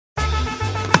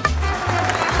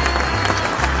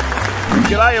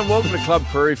G'day and welcome to Club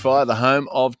Prairie Fire, the home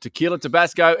of Tequila,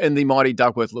 Tabasco and the mighty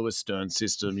Duckworth Lewis Stern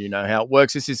system. You know how it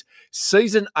works. This is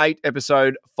Season 8,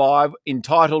 Episode 5,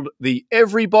 entitled The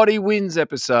Everybody Wins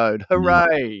episode.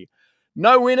 Hooray!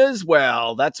 No winners?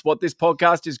 Well, that's what this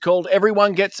podcast is called.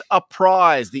 Everyone gets a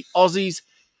prize. The Aussies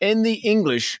and the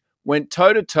English went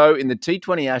toe-to-toe in the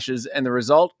T20 Ashes, and the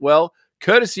result, well,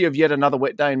 courtesy of yet another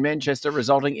wet day in Manchester,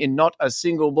 resulting in not a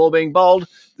single ball being bowled,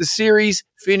 the series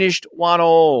finished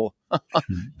 1-1.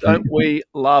 Don't we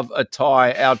love a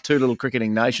tie, our two little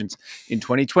cricketing nations? In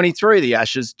 2023, the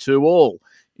Ashes 2-2.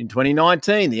 In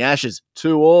 2019, the Ashes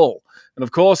 2-2. And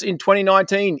of course, in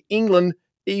 2019, England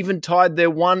even tied their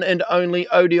one and only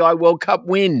ODI World Cup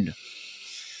win.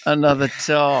 Another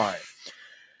tie.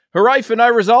 Hooray for no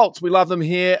results. We love them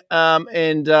here.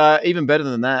 And even better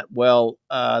than that, well,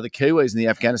 the Kiwis and the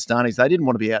Afghanistanis, they didn't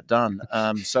want to be outdone.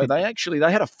 So they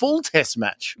had a full test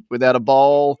match without a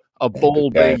ball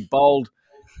being bowled.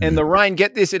 And the rain,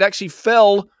 get this, it actually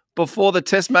fell before the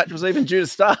test match was even due to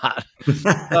start.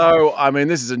 So, I mean,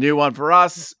 this is a new one for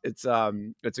us. It's a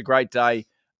great day.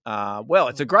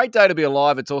 It's a great day to be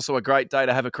alive. It's also a great day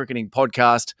to have a cricketing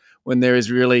podcast when there is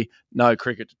really no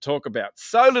cricket to talk about.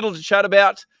 So little to chat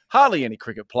about, hardly any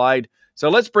cricket played. So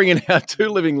let's bring in our two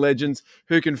living legends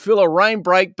who can fill a rain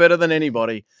break better than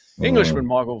anybody. Englishman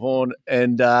Michael Vaughan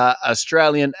and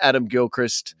Australian Adam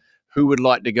Gilchrist. Who would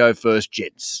like to go first,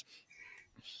 gents?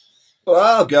 Well,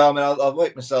 I'll go. I mean, I'll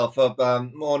wake myself up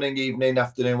morning, evening,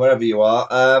 afternoon, wherever you are.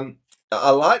 I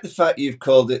like the fact you've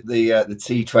called it the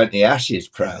T20 Ashes,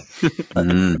 Pro.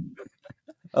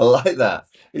 I like that.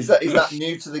 Is that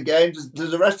new to the game?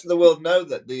 Does the rest of the world know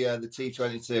that the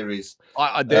T20 series?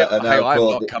 I have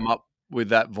not come up with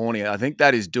that, Vaughany. I think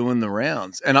that is doing the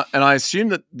rounds, and I assume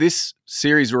that this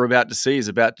series we're about to see is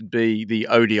about to be the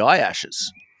ODI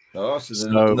Ashes. Oh, so there's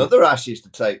another Ashes to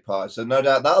take part. So no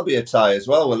doubt that'll be a tie as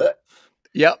well, will it?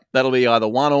 Yep, that'll be either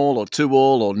 1-1 or 2-2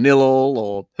 or 0-0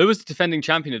 or... Who was the defending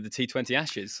champion of the T20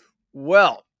 Ashes?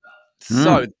 Well,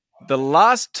 so the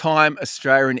last time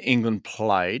Australia and England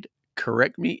played,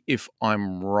 correct me if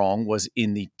I'm wrong, was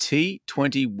in the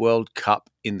T20 World Cup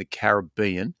in the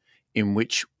Caribbean, in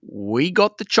which we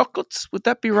got the chocolates. Would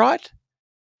that be right?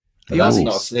 That's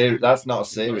not a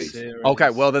series. Okay,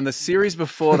 well, then the series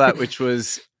before that, which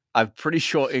was... I'm pretty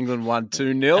sure England won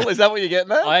 2-0. Is that what you're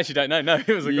getting at? I actually don't know. No, it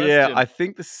was a question. Yeah, I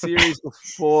think the series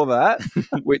before that,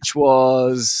 which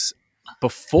was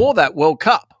before that World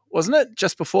Cup, wasn't it?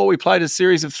 Just before we played a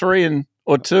series of 3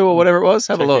 or 2 or whatever it was.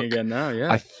 Have a look. Again now, yeah.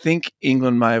 I think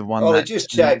England may have won that. Well, just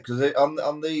check, because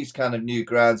on these kind of new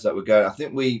grounds that we're going, I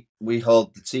think we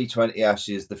hold the T20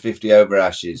 Ashes, the 50 over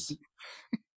Ashes.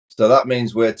 So that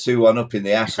means we're 2-1 up in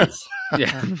the Ashes.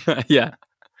 Yeah, yeah.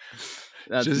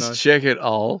 That's just nice. Check it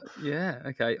all. Yeah,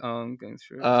 okay. I'm going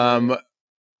through.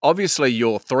 Obviously,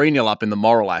 you're 3-0 up in the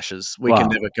moral Ashes. We can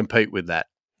never compete with that.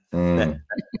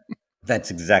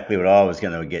 That's exactly what I was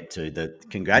going to get to.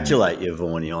 Congratulate you,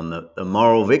 Vaughany, on the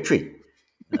moral victory.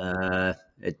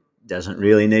 It doesn't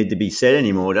really need to be said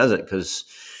anymore, does it? Because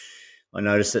I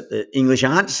noticed that the English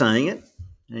aren't saying it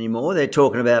anymore. They're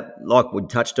talking about, like we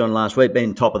touched on last week,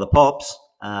 being top of the pops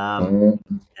and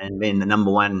being the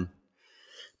number one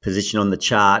position on the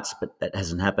charts, but that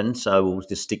hasn't happened. So we'll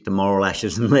just stick to moral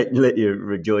Ashes and let you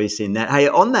rejoice in that. Hey,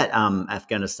 on that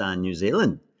Afghanistan, New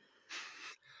Zealand,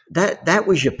 that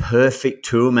was your perfect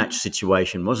tour match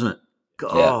situation, wasn't it?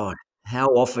 God, how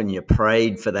often you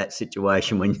prayed for that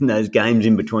situation when in those games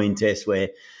in between tests where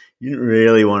you didn't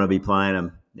really want to be playing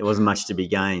them. There wasn't much to be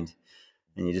gained.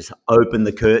 And you just opened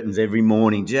the curtains every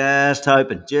morning, just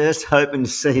hoping to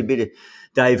see a bit of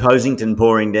Dave Hosington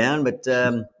pouring down, but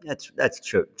that's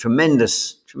true.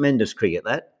 Tremendous cricket,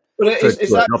 that. But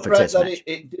is that correct that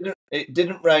it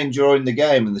didn't rain during the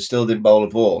game and they still didn't bowl a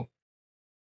ball?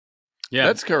 Yeah,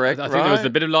 that's correct. I think there was a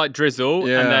bit of light drizzle,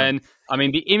 and then I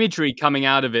mean the imagery coming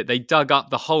out of it. They dug up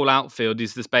the whole outfield, the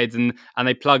spades, and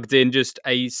they plugged in just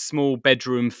a small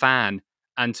bedroom fan.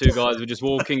 And 2 guys were just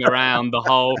walking around the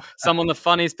whole. Some of the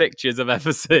funniest pictures I've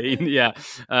ever seen. Yeah,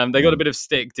 they got a bit of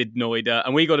stick, did Noida,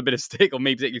 and we got a bit of stick, or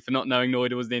me particularly, for not knowing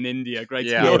Noida was in India. Great,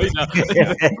 we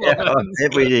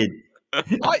did.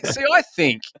 I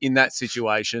think in that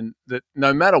situation that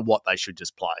no matter what, they should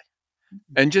just play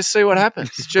and just see what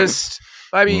happens. Just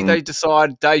maybe they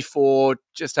decide day 4,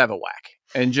 just have a whack,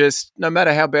 and just no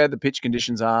matter how bad the pitch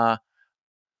conditions are.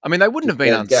 I mean, they wouldn't have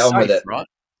been unsafe, right?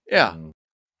 Yeah.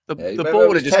 The ball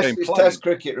would have just been played. Test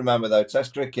cricket, remember, though.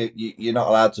 Test cricket, you're not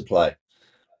allowed to play.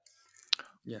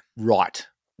 Yeah. Right.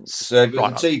 So if it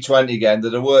was a T20 game,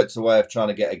 there'd have worked a way of trying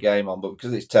to get a game on, but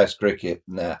because it's Test cricket,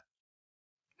 nah.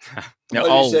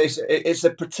 It's a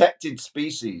protected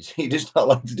species. You're just not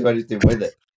allowed to do anything with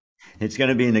it. It's going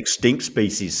to be an extinct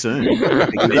species soon.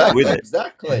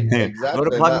 Exactly. I've got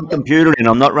to plug my computer in.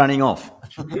 I'm not running off.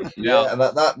 Yeah, and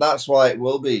that's why it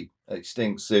will be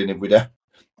extinct soon if we don't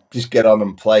just get on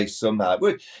and play somehow.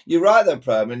 But you're right, though,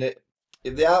 Pro. I mean,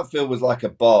 if the outfield was like a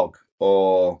bog,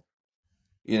 or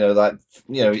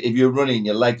if you're running,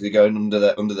 your legs are going under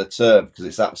the turf because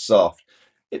it's that soft,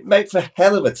 it'd make for a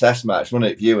hell of a test match,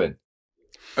 wouldn't it, viewing?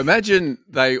 Imagine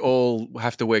they all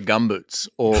have to wear gumboots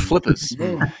or flippers,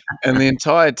 and the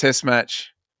entire test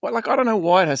match. Well, I don't know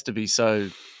why it has to be so.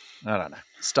 I don't know.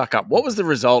 Stuck up. What was the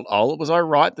result, Ol? Was I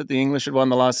right that the English had won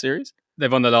the last series?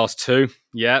 They've won the last two.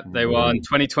 Yeah, they won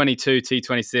 2022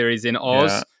 T20 series in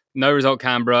Oz. Yeah. No result,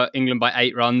 Canberra. England by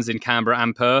 8 runs in Canberra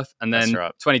and Perth. And then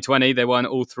 2020, they won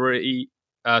all three.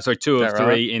 Two of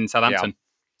three in Southampton.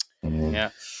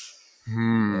 Yeah.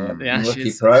 The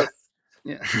Ashes. Pro.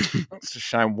 Yeah, that's a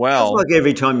shame. Well, it's like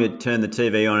every time you turn the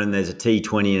TV on and there's a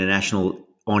T20 international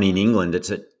on in England, it's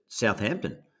at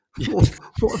Southampton. What's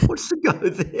the go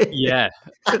there? Yeah.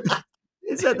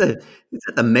 Is that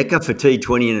the Mecca for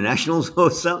T20 internationals or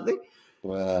something?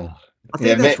 Well, I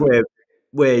think that's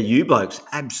where you blokes,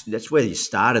 that's where you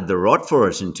started the rot for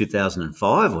us in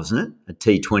 2005, wasn't it? A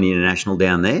T20 international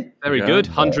down there. Very good.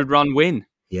 100-run win.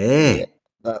 Yeah.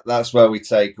 That's where we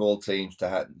take all teams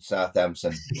to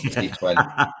Southampton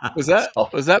T20. Was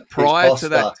that prior to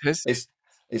that test?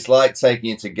 It's like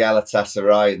taking it to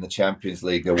Galatasaray in the Champions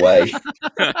League away.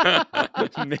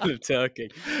 Middle of Turkey.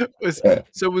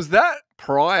 So was that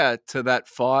prior to that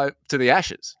to the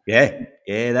Ashes? Yeah,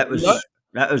 that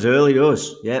was early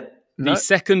doors. Yep. The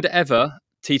second ever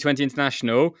T20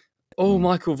 international. Oh,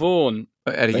 Michael Vaughan.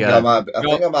 I think I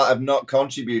might have not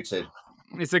contributed.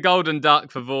 It's a golden duck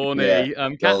for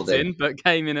Vaughany, captain, but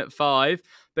came in at 5.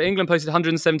 But England posted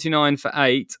 179 for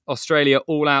 8. Australia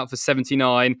all out for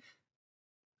 79.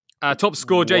 Top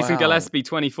score, Jason Gillespie,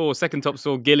 24. Second top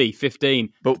score, Gilly,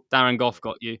 15. But Darren Goff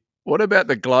got you. What about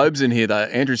the Globes in here, though?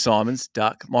 Andrew Simons,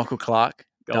 duck. Michael Clark,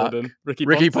 golden. Duck.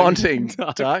 Ricky Ponting,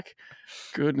 duck.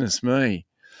 Goodness me.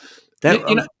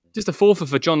 Just a fourfer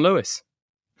for John Lewis.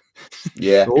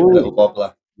 Yeah, a little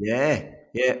wobbler. Yeah.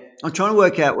 I'm trying to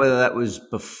work out whether that was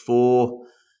before.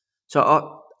 So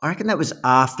I reckon that was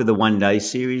after the one-day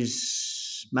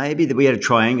series, maybe, that we had a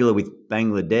triangular with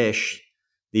Bangladesh,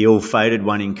 the ill-fated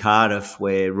one in Cardiff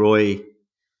where Roy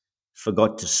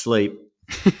forgot to sleep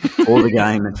before the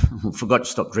game and forgot to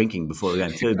stop drinking before the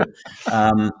game too. But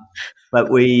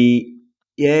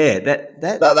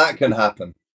that can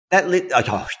happen. That lit.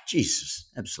 Oh, Jesus,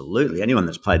 absolutely. Anyone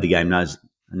that's played the game knows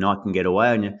a night can get away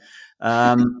on you.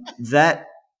 That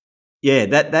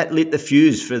lit the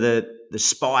fuse for the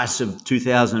spice of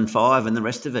 2005 and the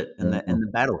rest of it and the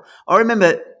battle. I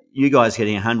remember you guys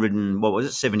getting 79 or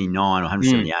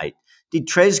 178. Did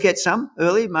Trez get some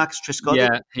early? Marcus Trescott?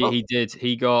 Yeah, he did.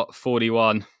 He got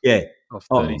 41 off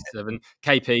 37.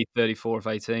 KP, 34 of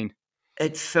 18.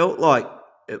 It felt like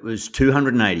it was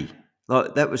 280.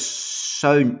 Like that was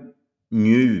so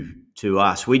new to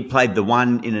us. We'd played the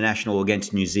one international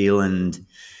against New Zealand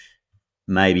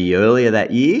maybe earlier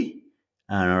that year,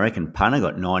 and I reckon Punter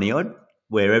got 90-odd,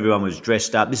 where everyone was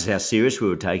dressed up. This is how serious we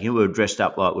were taking it. We were dressed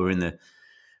up like we were in the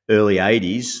early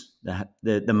 80s.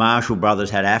 The Marshall brothers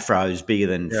had afros bigger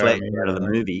than Fletch out of the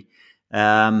movie.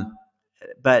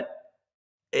 But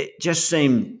it just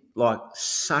seemed like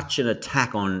such an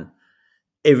attack on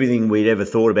everything we'd ever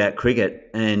thought about cricket,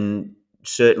 and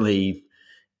certainly,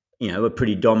 a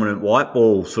pretty dominant white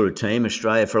ball sort of team,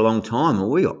 Australia, for a long time.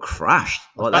 Well, we got crushed.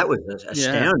 Like, that was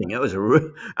astounding. It was a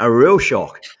real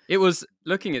shock. It was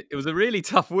a really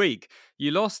tough week. You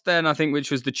lost then, I think,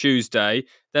 which was the Tuesday.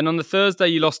 Then on the Thursday,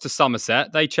 you lost to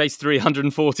Somerset. They chased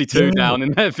 342 down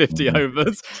in their 50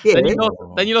 overs. Yeah.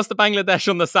 Then you lost to Bangladesh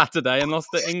on the Saturday and lost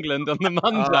to England on the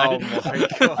Monday. Oh my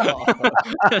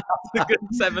God! It's a good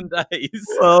 7 days.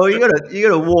 Well, you got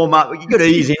to warm up. You got to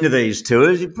ease into these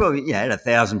tours. You probably had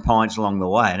 1,000 pints along the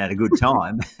way and had a good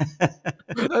time.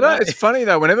 It's funny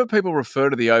though. Whenever people refer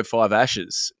to the 05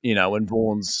 Ashes, and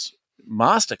Vaughan's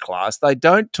masterclass, they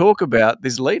don't talk about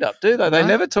this lead up, do they? They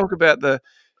never talk about to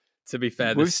be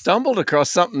fair, we've stumbled across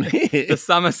something here. The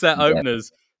Somerset openers,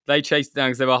 they chased down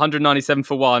because they were 197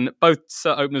 for 1. Both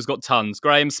openers got tons.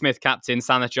 Graham Smith, captain,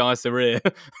 Sanachai Sarir,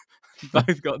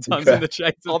 both got tons in the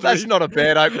chase. That's not a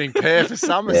bad opening pair for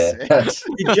Somerset. Yeah.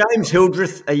 Did James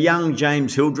Hildreth, a young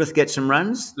James Hildreth, get some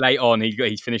runs? Late on,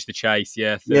 he finished the chase,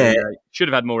 yeah. Should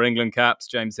have had more England caps,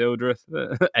 James Hildreth,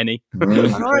 any. I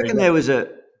reckon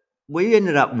we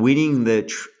ended up winning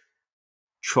the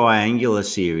triangular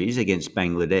series against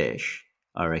Bangladesh,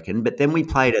 I reckon. But then we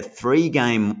played a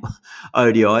 3-game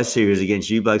ODI series against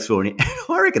you blokes, Vaughany.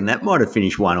 I reckon that might have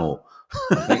finished 1-1.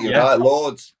 I think you're right.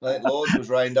 Lords. I think Lords was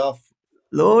rained off.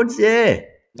 Lords, yeah.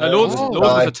 No, Lords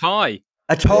was a tie.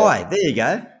 A tie. Yeah. There you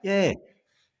go. Yeah.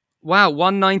 Wow,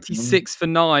 196 for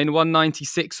 9,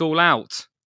 196 all out.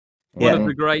 One of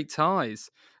the great ties.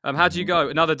 How do you go?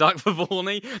 Another duck for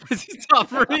Vaughany. This is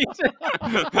tough reading.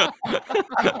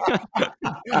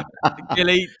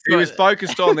 Gilly, he was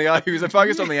focused on the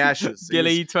Ashes.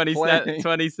 Gilly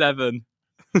 27.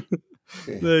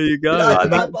 There you go.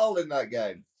 Did I bowl in that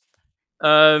game?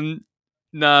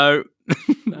 No.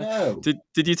 No.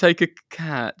 Did you take a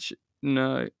catch?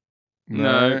 No.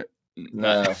 No.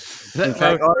 In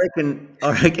fact, I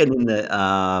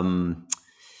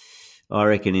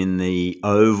reckon in the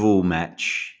Oval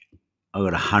match, I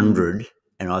got 100,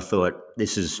 and I thought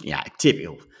this is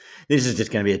typical. This is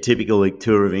just going to be a typical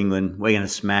tour of England. We're going to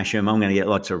smash them. I'm going to get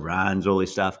lots of runs, all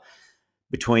this stuff.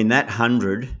 Between that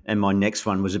 100 and my next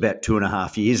one was about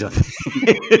 2.5 years, I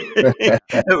think.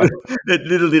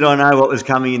 Little did I know what was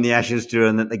coming in the Ashes tour,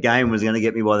 and that the game was going to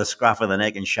get me by the scruff of the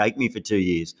neck and shake me for 2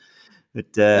 years.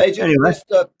 But anyway.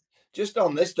 Just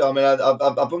on this, I mean,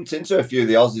 I bumped into a few of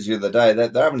the Aussies the other day.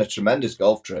 They're having a tremendous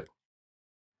golf trip.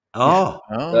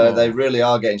 They really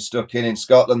are getting stuck in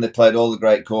Scotland. They played all the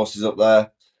great courses up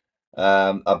there.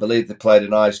 I believe they played a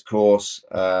nice course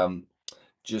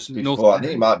just before. I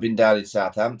think it might have been down in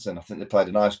Southampton. I think they played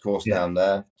a nice course down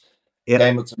there. Yeah.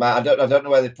 Came up to I don't know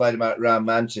where they played them around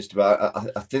Manchester, but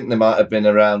I think they might have been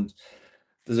around.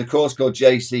 There's a course called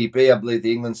JCB. I believe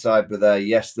the England side were there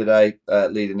yesterday,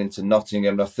 leading into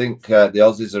Nottingham. And I think the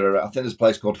Aussies are. I think there's a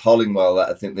place called Hollingwell that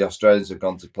I think the Australians have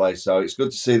gone to play. So it's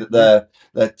good to see that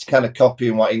they're kind of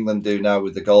copying what England do now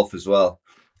with the golf as well.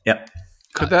 Yep.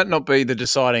 Could that not be the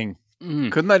deciding?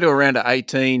 Couldn't they do a round of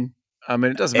 18? I mean,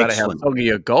 it doesn't matter how soggy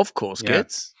a golf course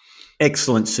gets.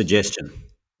 Excellent suggestion.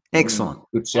 Excellent.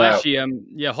 Good shout. Well, actually,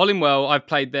 Hollingwell. I've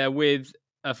played there with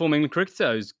former England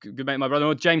cricketer, who's good mate of my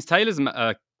brother. James Taylor's.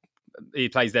 He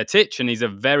plays their Titch, and he's a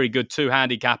very good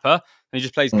 2-handicapper. And he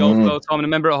just plays golf all the time and a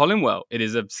member at Hollingwell. It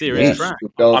is a serious track.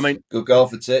 Good golf. Good golf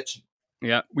for Titch.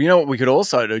 Yeah. Well, you know what we could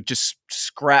also do? Just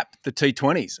scrap the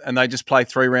T20s, and they just play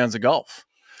 3 rounds of golf,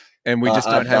 and we just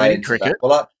don't have any cricket.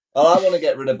 Well, I want to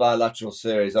get rid of bilateral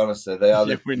series. Honestly, they are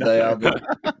the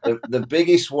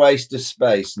biggest waste of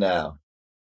space now.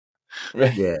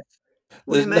 Yeah.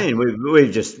 What do you mean?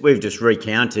 We've just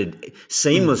recounted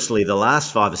seamlessly the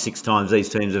last 5 or 6 times these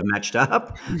teams have matched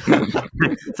up,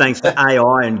 thanks to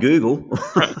AI and Google.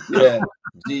 Yeah,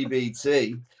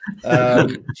 DBT. I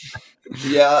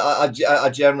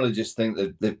generally just think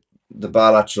that the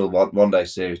bilateral one-day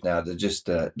series now, they're just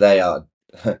they are,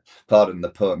 pardon the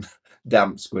pun,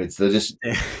 damp squids. They're just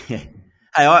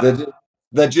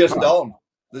they're just on.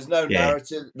 There's no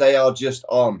narrative. They are just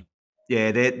on.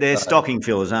 Yeah, they're stocking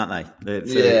fillers, aren't they? For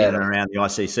in and around the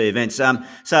ICC events.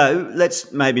 So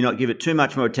let's maybe not give it too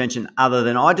much more attention other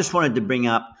than I just wanted to bring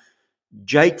up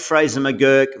Fraser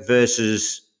McGuirk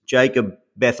versus Jacob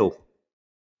Bethell.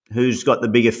 Who's got the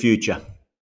bigger future?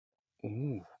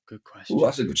 Ooh, good question. Ooh,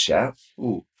 that's a good shout.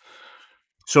 Ooh.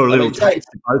 Saw a little taste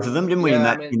of both of them, didn't we, in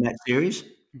that series?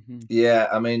 Mm-hmm. Yeah,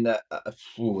 I mean,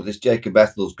 this Jacob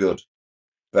Bethell's good.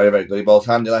 Very, very good. He bowls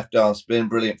handy left arm spin,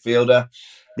 brilliant fielder.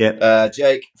 Yeah.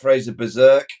 Jake Fraser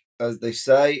berserk, as they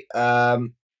say.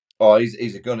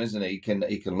 He's a gun, isn't he?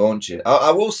 He can launch it.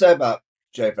 I will say about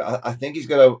Jake, I think he's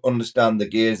got to understand the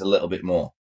gears a little bit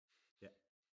more. Yeah.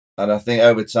 And I think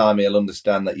over time he'll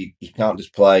understand that you can't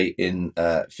just play in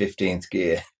 15th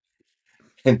gear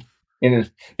in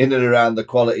and around the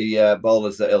quality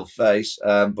bowlers that he'll face.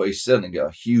 But he's certainly got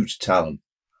a huge talent.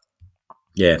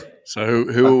 Yeah. So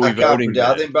who are we voting?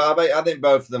 I think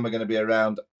both of them are going to be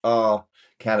around our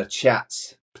kind of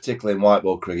chats, particularly in white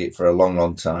ball cricket, for a long,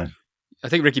 long time. I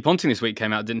think Ricky Ponting this week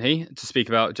came out, didn't he, to speak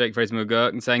about Jake Fraser McGuirk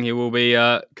and saying he will be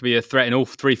could be a threat in all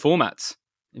 3 formats.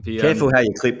 Careful how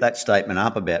you clip that statement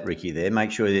up about Ricky there.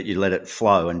 Make sure that you let it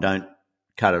flow and don't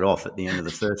cut it off at the end of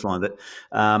the first line. But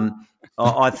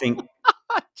I think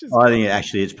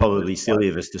actually it's probably silly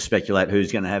of us to speculate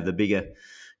who's going to have the bigger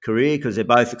career because they're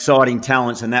both exciting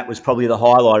talents, and that was probably the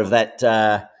highlight of that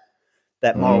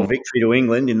moral victory to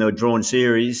England in the drawn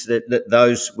series. That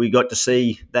those we got to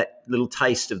see that little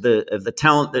taste of the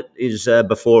talent that is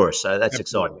before us. So that's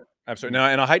exciting. Absolutely. No,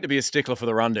 and I hate to be a stickler for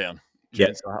the rundown. Yeah,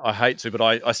 I hate to, but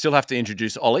I still have to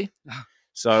introduce Ollie.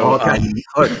 So,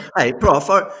 hey, Prof,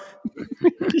 what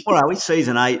are we?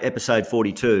 Season 8, episode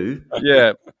 42.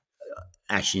 Yeah.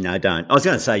 Actually, no, don't. I was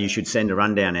going to say you should send a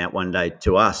rundown out one day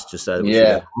to us just so that we should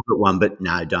have a look at one, but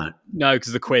no, don't. No,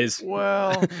 because the quiz.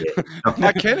 Well,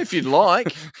 I can if you'd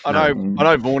like. I know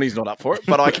Vaughany's not up for it,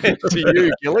 but I can to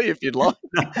you, Gilly, if you'd like.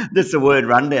 Just the word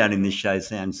rundown in this show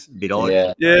sounds a bit odd.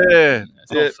 Yeah.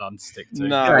 It's not fun to stick to.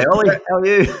 No. Hey, Ollie, how are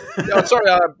you?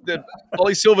 Sorry,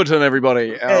 Ollie Silverton,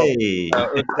 everybody.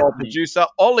 Our producer.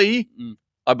 Ollie,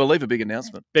 I believe a big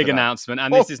announcement. Big announcement.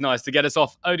 And this is nice to get us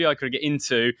off ODI cricket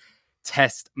into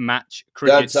Test match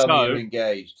cricket. Don't tell me you're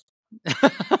engaged.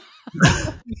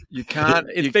 You can't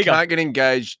get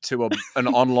engaged to an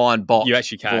online bot. You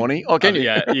actually can. Vaughany. Oh, can you?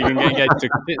 Yeah, you can get engaged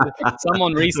to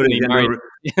someone recently married.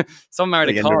 Someone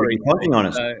married a car.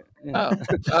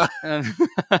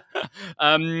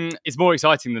 It's more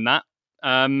exciting than that.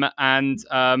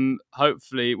 And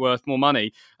hopefully worth more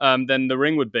money than the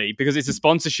ring would be, because it's a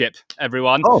sponsorship,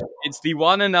 everyone. It's the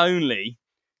one and only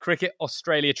Cricket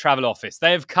Australia Travel Office.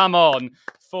 They have come on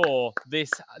for this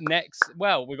next,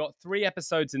 well, we've got 3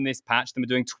 episodes in this patch, then we're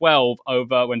doing 12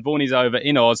 over when Vaughany's over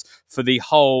in Oz for the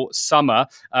whole summer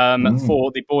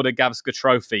for the Border Gavaskar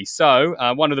Trophy. So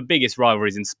one of the biggest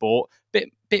rivalries in sport, bit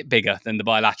bigger than the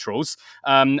bilaterals,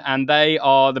 and they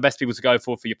are the best people to go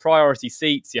for your priority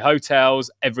seats, your hotels,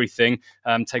 everything.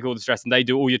 Take all the stress, and they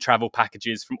do all your travel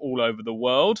packages from all over the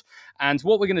world. And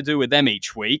what we're going to do with them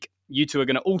each week, you two are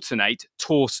going to alternate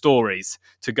tour stories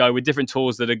to go with different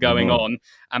tours that are going on.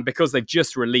 And because they've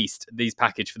just released these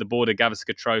packages for the Border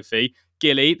Gavaskar Trophy,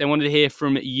 Gilly, they wanted to hear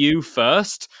from you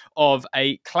first of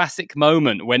a classic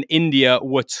moment when India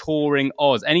were touring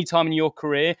Oz. Any time in your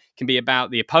career can be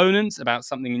about the opponents, about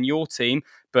something in your team,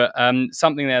 but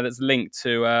something there that's linked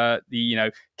to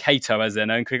the Cato, as they're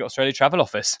known, Cricket Australia Travel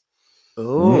Office.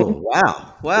 Oh,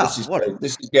 wow!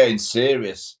 This is getting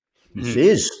serious. This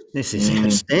is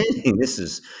outstanding. This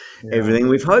is everything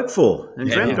we've hoped for and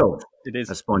dreamt of. It is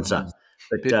a sponsor,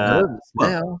 but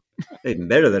even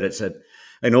better that it's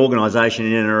an organisation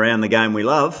in and around the game we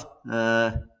love,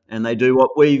 and they do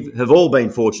what we have all been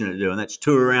fortunate to do, and that's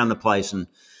tour around the place and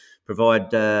provide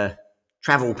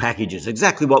travel packages.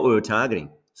 Exactly what we were targeting.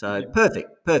 So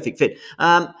perfect fit.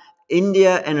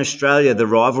 India and Australia, the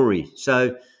rivalry.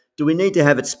 So do we need to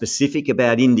have it specific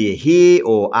about India here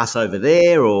or us over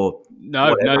there, or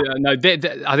no?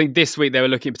 I think this week they were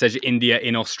looking at potentially India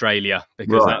in Australia,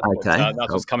 because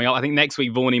that's what's coming up. I think next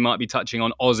week Vaughany might be touching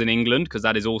on Oz in England, because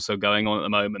that is also going on at the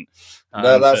moment.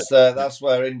 No, that's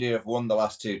where India have won the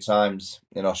last 2 times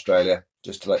in Australia.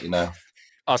 Just to let you know.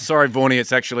 Oh, sorry, Vaughany.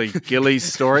 It's actually Gilly's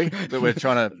story that we're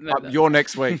trying to. You're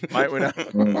next week, mate.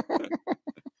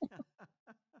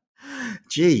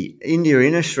 Gee, India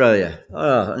in Australia.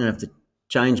 Oh, I'm going to have to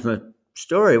change my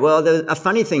story. Well, a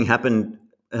funny thing happened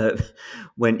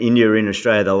when India were in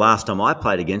Australia the last time I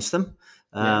played against them.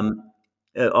 I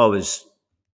was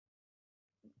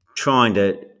trying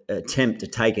to attempt to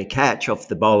take a catch off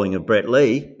the bowling of Brett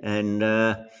Lee, and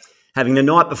having the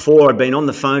night before, I'd been on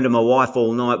the phone to my wife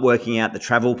all night working out the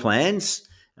travel plans,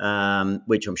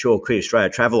 which I'm sure Cricket Australia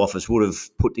Travel Office would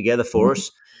have put together for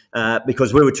us,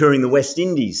 because we were touring the West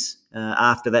Indies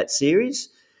after that series.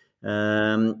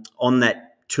 On that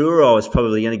tour, I was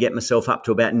probably going to get myself up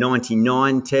to about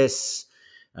 99 tests.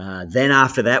 Then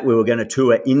after that, we were going to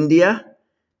tour India,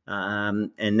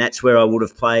 and that's where I would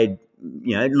have played,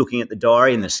 looking at the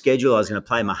diary and the schedule, I was going to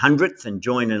play my 100th and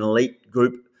join an elite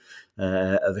group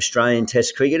of Australian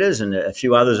Test cricketers and a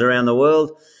few others around the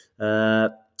world.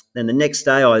 Then the next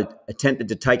day, I attempted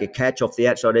to take a catch off the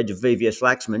outside edge of VVS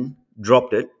Laxman,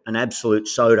 dropped it, an absolute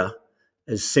soda,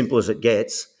 as simple as it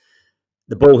gets.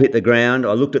 The ball hit the ground.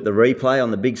 I looked at the replay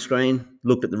on the big screen,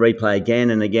 looked at the replay again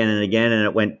and again and again, and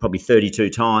it went probably 32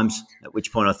 times, at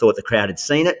which point I thought the crowd had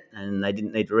seen it and they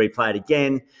didn't need to replay it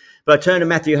again. But I turned to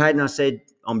Matthew Hayden and I said,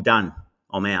 I'm done.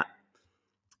 I'm out.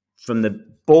 From the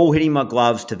ball hitting my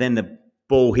gloves to then the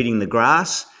ball hitting the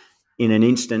grass, in an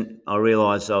instant, I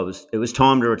realised it was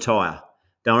time to retire.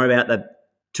 Don't worry about the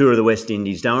tour of the West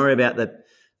Indies. Don't worry about the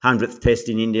 100th test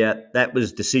in India. That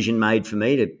was decision made for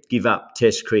me to give up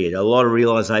test cricket. A lot of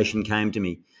realisation came to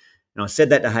me. And I said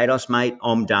that to Haydos, mate,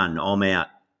 I'm done. I'm out.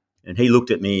 And he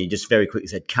looked at me and just very quickly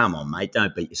said, come on, mate,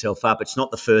 don't beat yourself up. It's not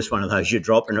the first one of those you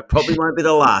drop, and it probably won't be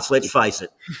the last, let's face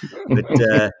it.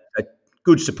 But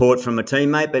good support from my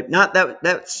teammate. But no,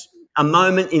 that's a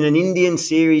moment in an Indian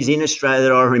series in Australia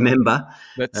that I remember.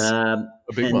 That's a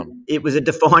big one. It was a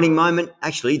defining moment,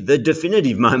 actually the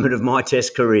definitive moment of my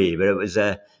test career, but it was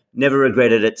never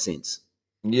regretted it since.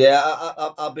 Yeah,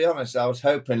 I'll be honest. I was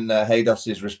hoping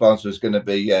Haydos's response was going to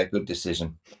be a good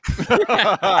decision.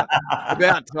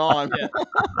 About time. Yeah.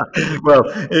 Well,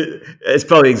 it's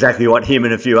probably exactly what him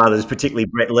and a few others, particularly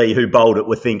Brett Lee, who bowled it,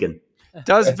 were thinking.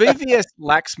 Does VVS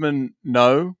Laxman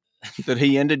know that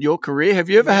he ended your career? Have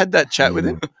you ever had that chat with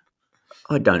him?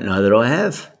 I don't know that I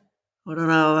have. I don't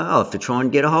know. I'll have to try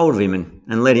and get a hold of him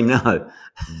and let him know.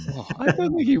 Oh, I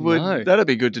don't think he would. No. That'd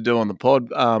be good to do on the pod.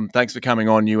 Thanks for coming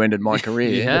on. You ended my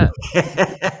career. Yeah.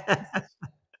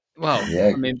 Well,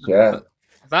 I mean,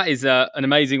 that is an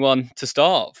amazing one to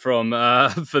start from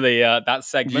for the that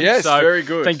segment. Yes, so very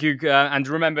good. Thank you. And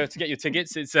remember to get your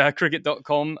tickets. It's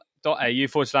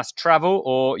cricket.com.au/travel,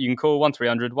 or you can call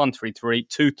 1300 133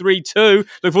 232.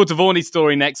 Look forward to Vaughany's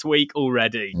story next week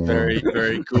already. Very,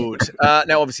 very good.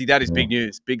 Now, obviously, that is big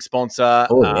news. Big sponsor.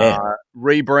 Oh,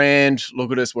 rebrand.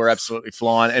 Look at us. We're absolutely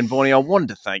flying. And Vaughany, I wanted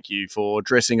to thank you for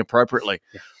dressing appropriately.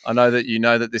 Yeah. I know that you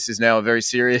know that this is now a very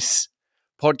serious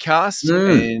podcast,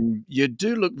 and you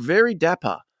do look very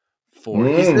dapper for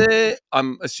it. Is there,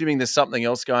 I'm assuming there's something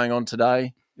else going on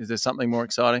today. Is there something more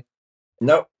exciting?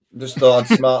 Nope. Just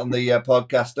thought I'd smarten the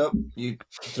podcast up. You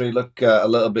three look a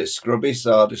little bit scrubby,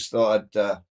 so I just thought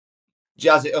I'd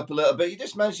jazz it up a little bit. You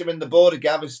just mentioned in the Border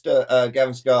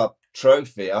Gavaskar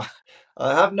trophy. I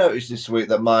have noticed this week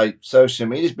that my social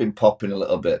media's been popping a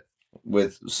little bit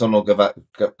with Sunil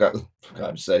Gavaskar. I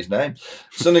can't say his name.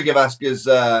 Sunil Gavaskar's.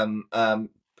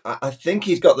 I think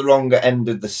he's got the wrong end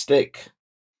of the stick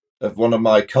of one of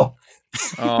my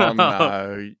comments. Oh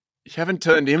no. You haven't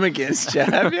turned him against you,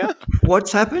 have you?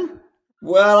 What's happened?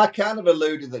 Well, I kind of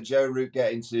alluded that Joe Root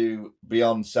getting to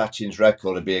beyond Sachin's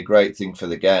record would be a great thing for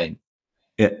the game.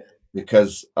 Yeah.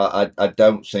 Because I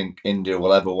don't think India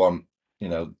will ever want,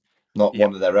 one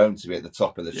of their own to be at the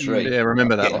top of the tree. Yeah,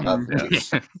 remember that one.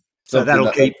 So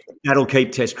that'll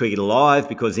keep Test cricket alive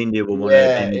because India will want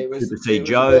to supersede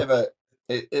Joe.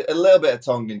 A little bit of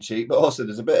tongue in cheek, but also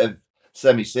there's a bit of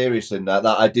semi-serious in that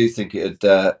I do think it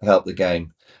would help the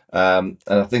game. And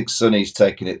I think Sunny's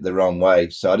taking it the wrong way.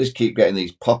 So I just keep getting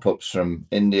these pop-ups from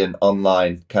Indian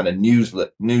online kind of news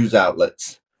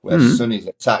outlets where Sunny's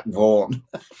attacked Vaughan.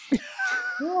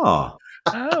 Oh.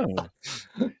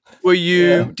 Were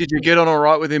you? Did you get on all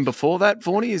right with him before that,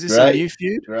 Vaughany? Is this a new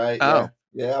feud? Right. Oh.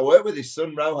 Yeah. I work with his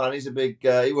son Rohan. He's a big.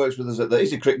 He works with us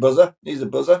he's a cricket buzzer. He's a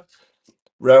buzzer.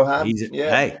 Rohan. He's a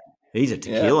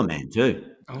Tequila man too.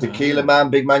 Tequila man,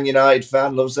 big Man United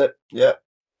fan, loves it. Yeah.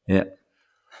 Yeah.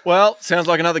 Well, sounds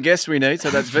like another guest we need. So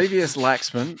that's VVS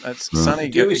Laxman. That's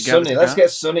Sunny. Sunny. Let's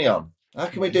get Sunny on. How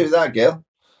can we do that, Gil?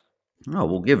 Oh,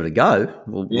 we'll give it a go.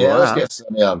 Let's get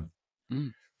Sunny on.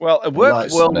 Well, it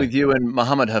worked well with you and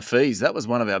Mohammed Hafiz. That was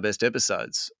one of our best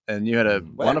episodes, and you had a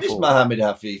wonderful. Where is Mohammed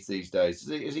Hafiz these days?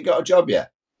 Has he got a job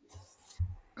yet?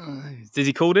 Did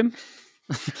he call him?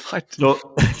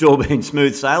 It's all been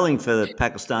smooth sailing for the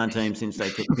Pakistan team since they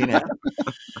took him out.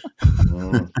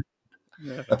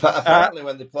 Apparently,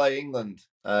 when they play England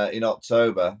in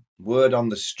October, word on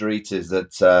the street is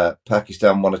that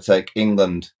Pakistan want to take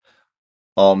England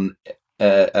on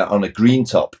a green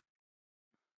top.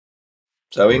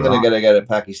 So England are going to go to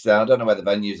Pakistan. I don't know where the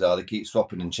venues are. They keep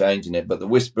swapping and changing it. But the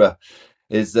whisper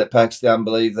is that Pakistan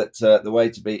believe that the way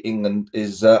to beat England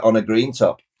is on a green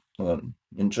top. Well,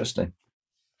 interesting.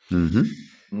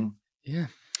 Mm-hmm. Yeah.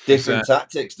 Different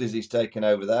tactics Dizzy's taken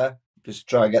over there. Just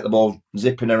try and get the ball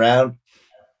zipping around.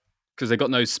 Because they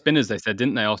got no spinners, they said,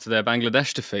 didn't they, after their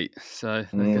Bangladesh defeat? So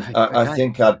I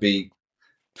think I'd be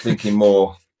thinking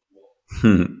more.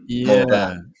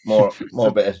 More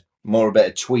a bit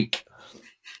of tweak.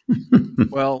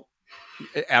 Well,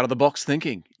 out of the box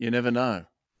thinking. You never know.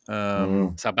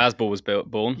 That's how Bazball was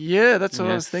born. Yeah, that's what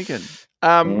I was thinking.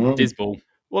 Dizball.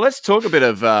 Well, let's talk a bit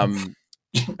of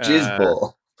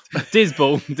Jizzball.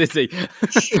 Dizball, Dizzy.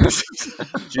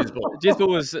 Jizzball. Jizzball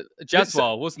was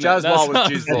Jazzwal, wasn't it? Jazzwal was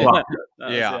Jizzball.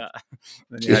 Yeah.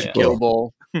 Then you had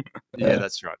Gilball. Yeah,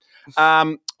 that's right.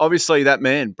 Obviously, that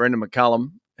man, Brendan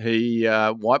McCullum, he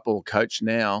white ball coach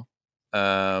now.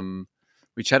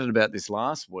 We chatted about this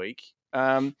last week.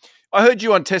 I heard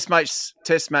you on Test Match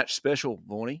Special,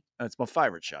 Vaughany. It's my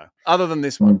favourite show, other than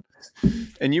this one.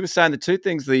 And you were saying the two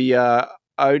things the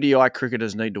ODI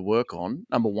cricketers need to work on.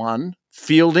 Number one,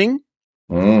 fielding.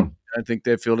 I don't think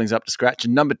their fielding's up to scratch.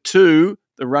 And number two,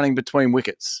 the running between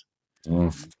wickets.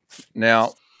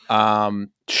 Now,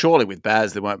 surely with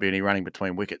Baz, there won't be any running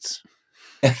between wickets.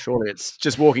 Surely it's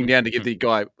just walking down to give the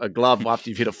guy a glove after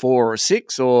you've hit a 4 or a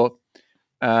 6 or...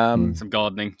 some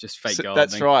gardening, just fake gardening.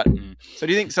 That's right. So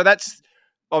do you think... So that's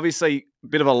obviously a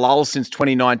bit of a lull since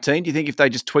 2019. Do you think if they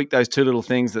just tweak those two little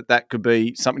things that could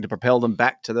be something to propel them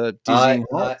back to the dizzying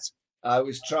heights? I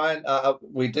was trying...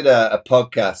 we did a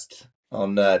podcast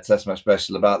on Test Match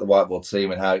Special about the white ball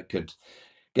team and how it could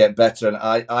get better. And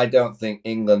I don't think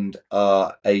England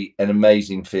are an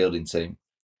amazing fielding team.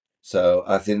 So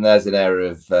I think there's an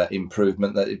area of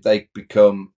improvement, that if they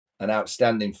become an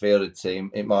outstanding fielded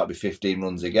team, it might be 15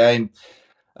 runs a game.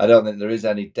 I don't think there is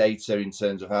any data in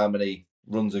terms of how many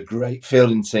runs a great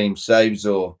fielding team saves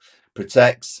or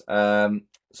protects.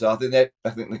 So I think they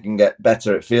can get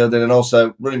better at fielding, and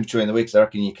also running between the wickets. I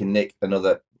reckon you can nick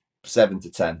another 7 to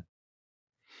 10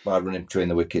 by running between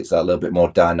the wickets that little bit more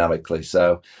dynamically.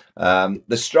 So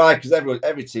the strikers,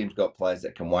 every team's got players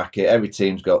that can whack it. Every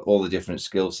team's got all the different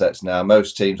skill sets now.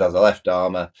 Most teams has a left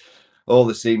armer. All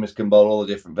the seamers can bowl all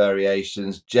the different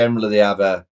variations. Generally, they have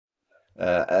a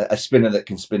spinner that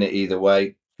can spin it either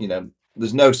way. You know,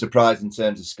 there's no surprise in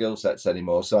terms of skill sets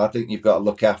anymore. So I think you've got to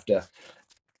look after.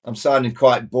 I'm sounding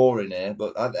quite boring here,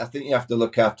 but I think you have to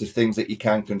look after things that you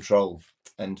can control.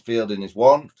 And fielding is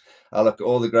one. I look at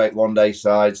all the great one-day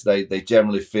sides. They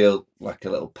generally feel like a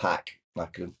little pack,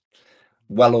 like a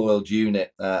well-oiled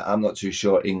unit. I'm not too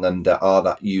sure England are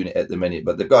that unit at the minute,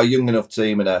 but they've got a young enough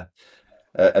team and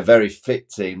a very fit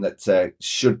team that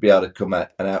should be able to come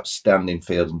at an outstanding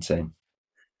fielding team.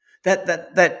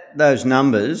 Those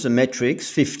numbers, the metrics,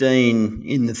 15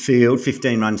 in the field,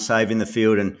 15 runs saved in the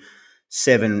field, and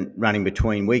 7 running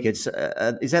between wickets.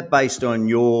 Is that based on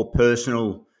your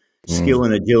personal skill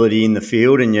and agility in the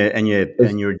field, and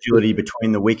your agility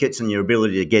between the wickets, and your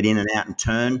ability to get in and out and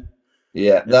turn?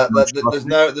 Yeah,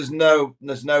 there's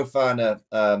no finer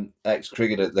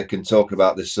ex-cricketer that can talk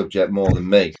about this subject more than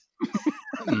me.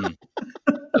 I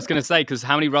was going to say, because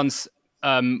how many runs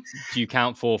do you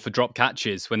count for drop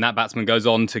catches when that batsman goes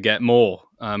on to get more?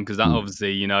 Because that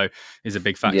obviously, is a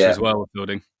big factor as well with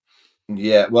fielding.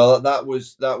 Yeah, well, that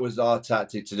was our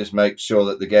tactic to just make sure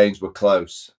that the games were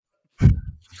close.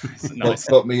 Nice.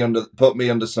 Put me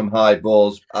under some high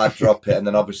balls. I'd drop it, and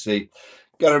then obviously,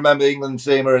 got to remember the England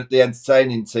team are the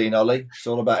entertaining team, Ollie. It's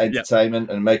all about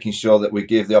entertainment and making sure that we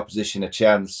give the opposition a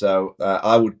chance. So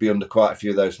I would be under quite a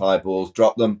few of those high balls,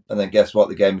 drop them, and then guess what?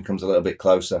 The game becomes a little bit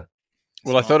closer.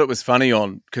 Well, I thought it was funny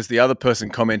because the other person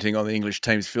commenting on the English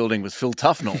team's fielding was Phil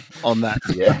Tufnell on that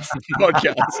podcast.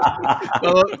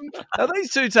 Well, are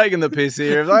these two taking the piss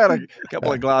here? Have they had a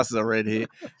couple of glasses of red here?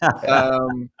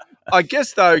 I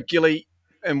guess, though, Gilly,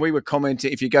 and we were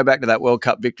commenting, if you go back to that World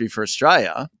Cup victory for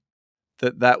Australia,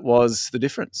 that was the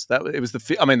difference. It was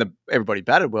everybody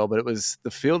batted well, but it was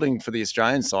the fielding for the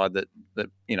Australian side that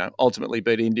ultimately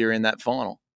beat India in that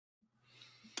final.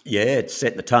 Yeah, it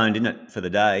set the tone, didn't it, for the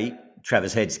day?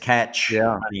 Travis Head's catch,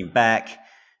 running back.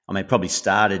 I mean, probably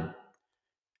started,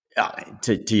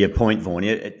 to your point,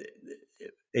 Vaughany,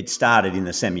 it started in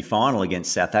the semi-final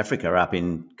against South Africa up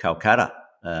in Calcutta.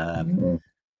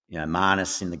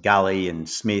 Marnus in the gully and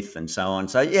Smith and so on.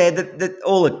 So,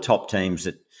 all the top teams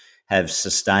that have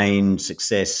sustained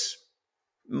success,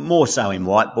 more so in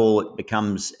white ball, it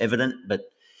becomes evident, but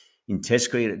in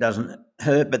Test cricket it doesn't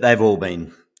hurt. But they've all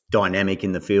been dynamic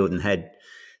in the field and had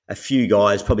a few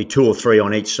guys, probably 2 or 3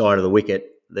 on each side of the wicket,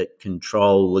 that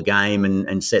control the game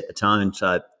and set the tone.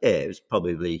 So, it was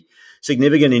probably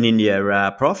significant in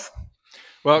India, Prof.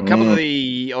 Well, a couple of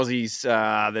the Aussies,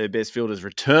 their best fielders,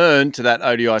 returned to that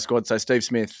ODI squad. So Steve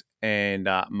Smith and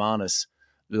Marnus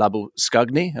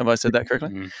Labuschagne, have I said that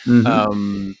correctly?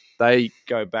 Mm-hmm. They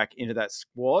go back into that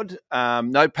squad.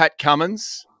 No Pat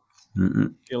Cummins,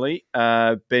 Gilly.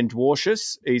 Ben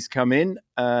Dwarshuis, he's come in.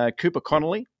 Cooper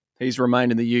Connolly, he's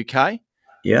remained in the UK.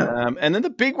 Yeah. And then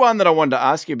the big one that I wanted to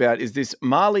ask you about is this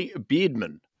Marley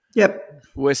Beardman. Yep.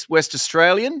 West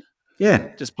Australian. Yeah.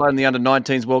 Just played in the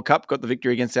Under-19s World Cup, got the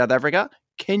victory against South Africa.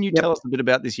 Can you tell us a bit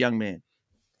about this young man?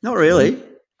 Not really.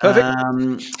 Perfect.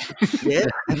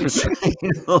 Haven't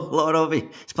seen a lot of it.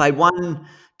 He's played one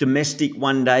domestic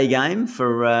one-day game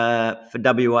for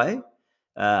WA.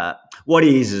 What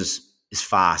he is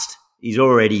fast. He's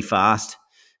already fast.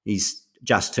 He's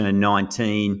just turned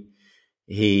 19.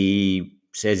 He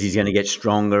says he's going to get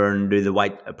stronger and do the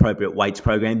appropriate weights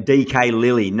program. DK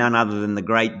Lilly, none other than the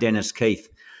great Dennis Keith,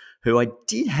 who I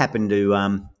did happen to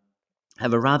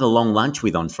have a rather long lunch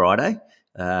with on Friday.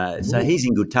 So he's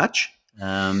in good touch.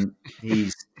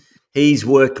 He's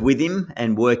worked with him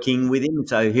and working with him,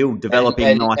 so he'll develop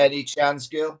him nice. Any chance,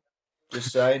 Gil?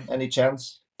 Just saying, any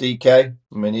chance? DK?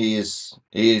 I mean, he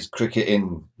is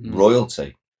cricketing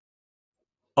royalty.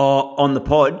 On the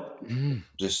pod?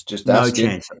 Just no ask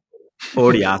chance.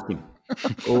 Already asked him.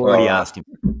 Asked him.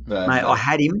 Mate, I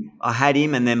had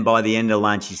him, and then by the end of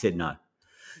lunch, he said no.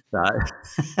 So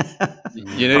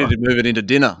you needed to move it into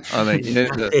dinner. I mean, you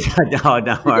needed to... no,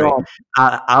 don't worry.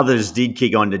 Others did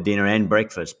kick on to dinner and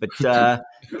breakfast, but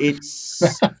it's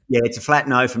a flat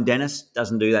no from Dennis.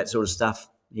 Doesn't do that sort of stuff.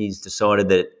 He's decided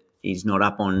that he's not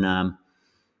up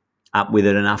with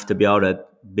it enough to be able to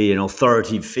be an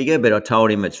authoritative figure, but I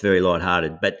told him it's very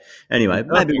lighthearted. But anyway,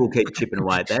 maybe we'll keep chipping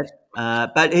away at that.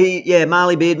 But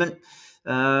Marley Beardman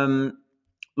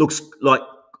looks like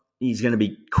he's going to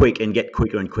be quick and get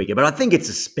quicker and quicker. But I think it's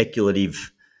a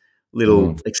speculative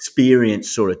little experience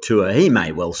sort of tour. He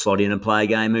may well slot in and play a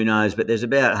game, who knows? But there's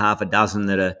about half a dozen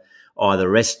that are either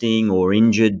resting or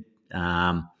injured.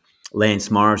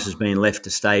 Lance Morris has been left to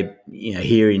stay,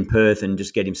 here in Perth and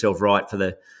just get himself right for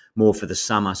the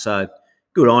summer. So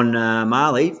good on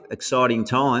Marley. Exciting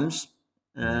times.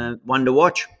 One to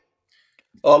watch.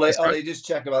 Ollie, just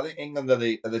check him. I think England are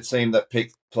the team that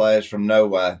picked players from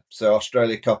nowhere. So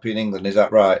Australia copying England, is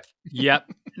that right? Yep.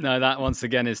 No, that once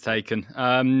again is taken.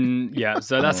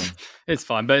 So it's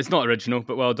fine, but it's not original.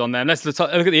 But well done there. Let's look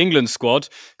at the England squad,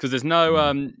 because there's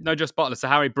no Joss Butler. So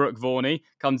Harry Brooke Vaughany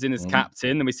comes in as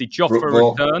captain, and we see Joffa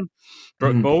return.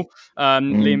 Brooke Ball.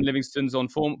 Liam Livingston's on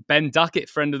form. Ben Duckett,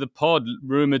 friend of the pod,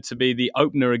 rumoured to be the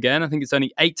opener again. I think it's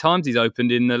only 8 times he's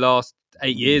opened in the last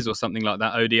 8 years or something like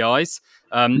that, ODIs.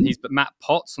 He's put Matt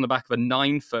Potts on the back of a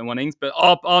 9 for 1 innings. But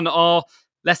on our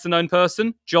lesser known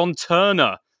person, John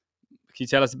Turner. Can you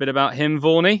tell us a bit about him,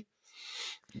 Vaughany?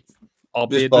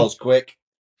 This ball's quick.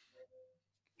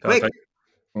 Quick?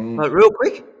 Like real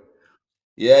quick?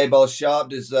 Yeah, he bowls sharp.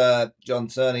 Does John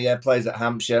Turner, plays at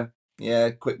Hampshire.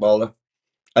 Yeah, quick bowler.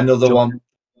 Another one.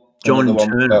 John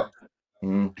Turner.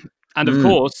 And of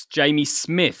course, Jamie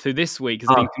Smith, who this week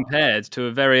has been compared to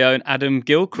a very own Adam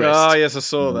Gilchrist. Oh, yes, I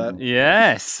saw that.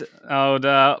 Yes. Old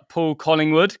Paul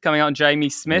Collingwood coming out on Jamie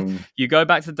Smith. You go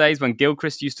back to the days when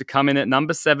Gilchrist used to come in at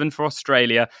number 7 for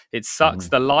Australia. It sucks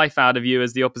the life out of you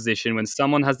as the opposition when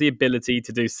someone has the ability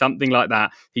to do something like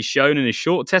that. He's shown in his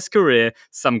short test career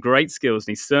some great skills,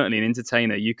 and he's certainly an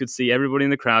entertainer. You could see everybody in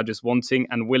the crowd just wanting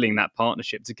and willing that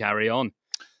partnership to carry on.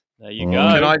 There you go.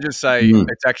 Can I just say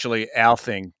it's actually our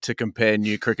thing to compare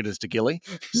new cricketers to Gilly.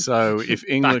 So if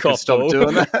England could stop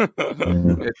doing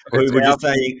that, would you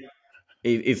say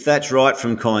if that's right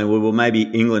from Collingwood, well, maybe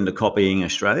England are copying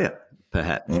Australia,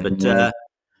 perhaps. But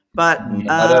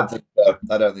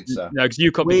I don't think so. No, because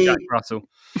you copied Jack Russell.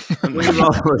 We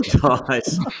roll the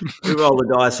dice. We roll the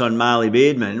dice on Marley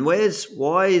Beardman.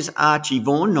 Why is Archie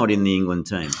Vaughan not in the England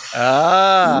team?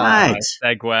 Mate,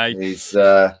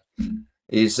 segue.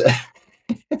 He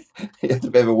had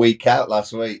a bit of a week out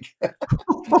last week. He's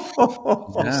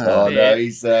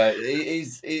well,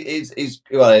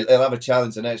 he'll have a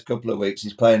challenge the next couple of weeks.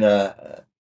 He's playing a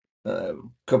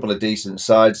couple of decent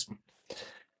sides,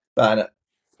 but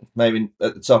maybe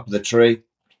at the top of the tree.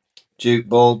 Duke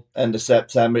ball, end of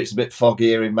September. It's a bit foggy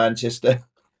here in Manchester.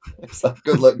 It's like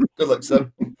good luck,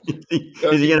 son. Is he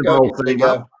going to bowl for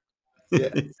go?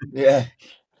 Yeah.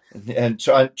 And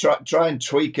try and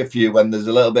tweak a few when there's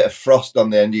a little bit of frost on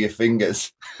the end of your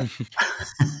fingers.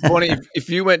 Bonnie, if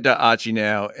you went to Archie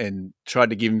now and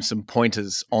tried to give him some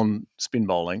pointers on spin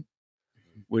bowling,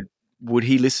 would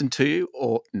he listen to you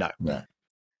or no? No.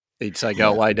 He'd say,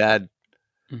 "Go away, Dad."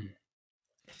 I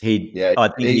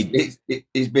think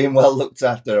he's been well looked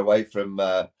after away from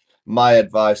my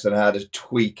advice on how to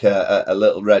tweak a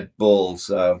little red ball.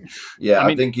 So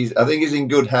I think he's in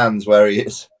good hands where he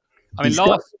is. I mean,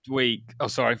 last week... Oh,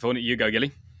 sorry, you go,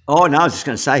 Gilly. Oh, no, I was just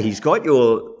going to say, he's got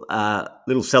your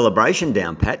little celebration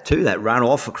down, Pat, too, that run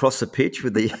off across the pitch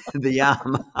with the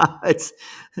arm. There's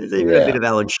even a bit of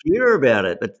Alan Shearer about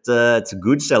it, but it's a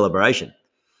good celebration.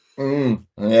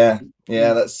 Yeah,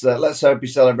 let's hope he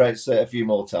celebrates a few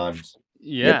more times.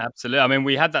 Yeah, absolutely. I mean,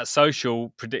 we had that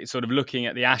social sort of looking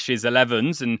at the Ashes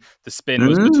 11s, and the spin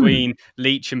was between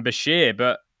Leach and Bashir,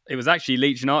 but it was actually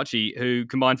Leach and Archie who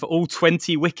combined for all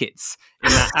 20 wickets in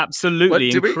that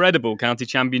absolutely incredible county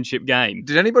championship game.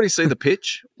 Did anybody see the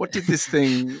pitch? What did this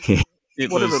thing? What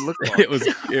did it look like? It was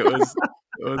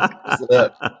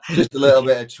just a little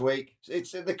bit of tweak.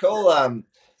 They call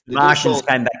Martians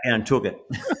came back down and took it.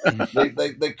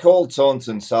 they call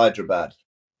Taunton Hyderabad.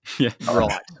 Yeah,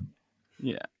 right.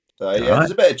 Yeah. So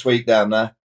there's a bit of tweak down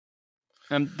there.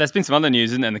 There's been some other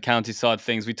news, isn't there, in the county side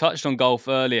things. We touched on golf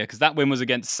earlier because that win was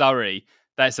against Surrey.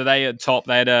 So they at top.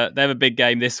 They have a big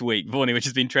game this week, Vaughany, which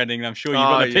has been trending. And I'm sure you've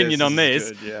got an opinion on this.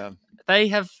 Good, yeah. They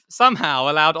have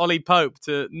somehow allowed Ollie Pope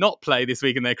to not play this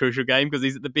week in their crucial game because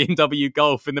he's at the BMW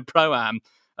Golf in the Pro-Am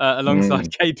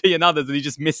alongside KP and others, and he's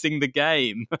just missing the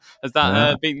game. Has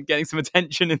that been getting some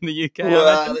attention in the UK?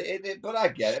 Well, but I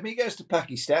get it. I mean, he goes to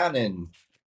Pakistan in...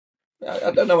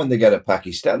 I don't know when they go to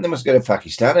Pakistan. They must go to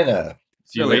Pakistan in a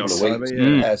couple of weeks.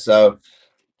 Yeah, so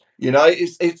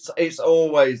it's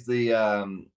always the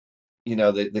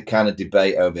the kind of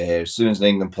debate over here. As soon as an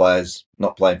England player's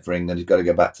not playing for England, he's got to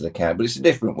go back to the camp. But it's a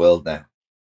different world now.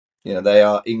 They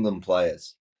are England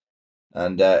players.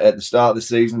 And at the start of the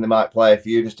season, they might play a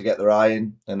few just to get their eye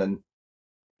in, and then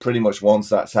pretty much once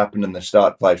that's happened and they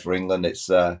start to play for England, it's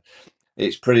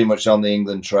pretty much on the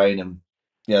England train. And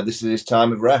this is his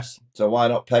time of rest. So why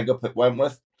not peg up at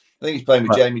Wentworth? I think he's playing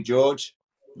with Jamie George,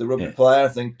 the rugby player. I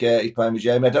think he's playing with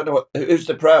Jamie. I don't know who's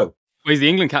the pro. Well, he's the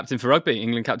England captain for rugby,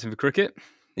 England captain for cricket.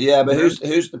 Yeah, but who's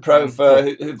the pro for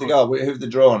who've they got? Who've they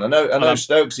drawn? I know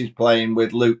Stokes is playing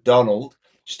with Luke Donald.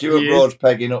 Stuart Broad's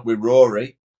pegging up with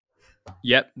Rory.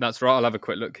 Yep, that's right. I'll have a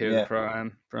quick look here at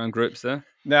the pro groups there.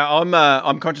 Now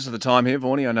I'm conscious of the time here,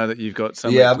 Vaughany. I know that you've got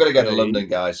some. Yeah, I've got to go to London,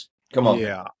 guys. Come on.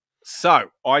 Yeah. So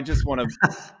I just want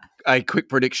a quick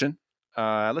prediction.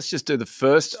 Let's just do the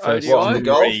first ODI. What, the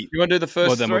golf? You want to do the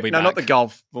first then three? We'll be no, back. Not the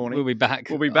golf, Vaughany. We'll be back.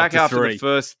 We'll be back after the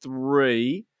first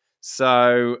three.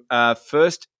 So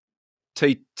first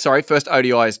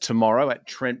ODI is tomorrow at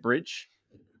Trent Bridge.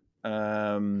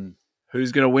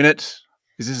 Who's going to win it?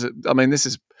 This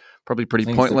is probably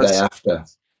pretty pointless. The day after.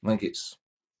 I think it's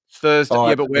Thursday.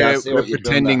 Yeah, but we're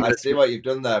pretending. I see what you've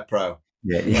done there, pro.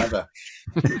 Yeah. Clever.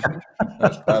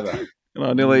 That's clever.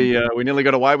 We nearly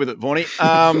got away with it, Vaughany.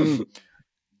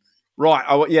 Right.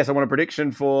 I want a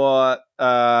prediction for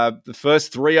the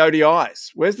first three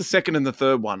ODIs. Where's the second and the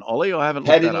third one, Ollie? I haven't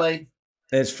looked that up.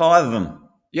 There's 5 of them.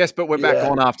 Yes, but we're back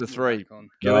on after 3.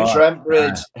 Trent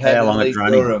Bridge, Headingley,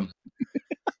 Durham.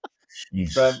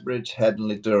 Trent Bridge,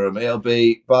 Headingley, Durham. It'll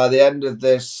be, by the end of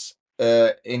this,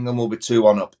 England will be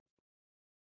 2-1 up.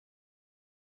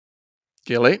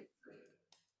 Gilly?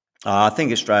 I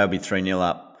think Australia will be 3-0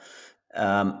 up.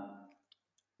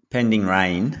 Pending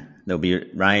rain. There'll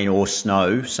be rain or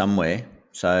snow somewhere.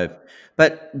 So,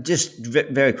 but just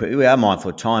very quickly, we are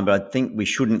mindful of time, but I think we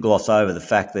shouldn't gloss over the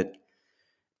fact that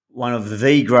one of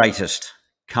the greatest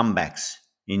comebacks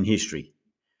in history.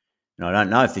 And I don't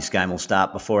know if this game will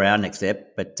start before our next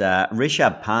step, but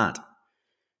Rishabh Pant.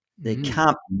 There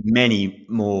can't be many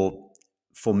more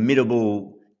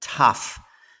formidable, tough,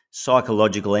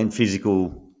 psychological and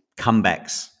physical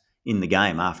comebacks in the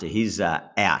game after his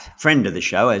out. Friend of the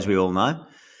show, as we all know.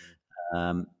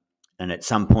 And at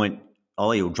some point,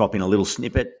 Ollie will drop in a little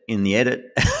snippet in the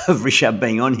edit of Rishabh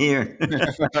being on here.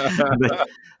 But,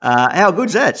 how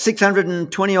good's that?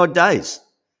 620 odd days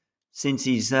since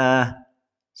his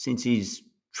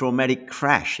traumatic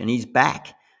crash, and he's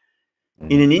back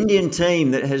in an Indian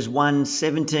team that has won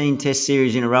 17 Test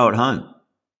series in a row at home.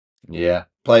 Yeah,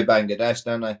 play Bangladesh,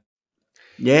 don't they?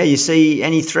 Yeah, you see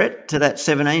any threat to that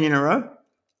 17 in a row?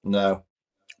 No.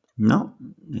 No?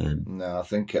 No, I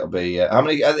think it'll be... how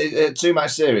many?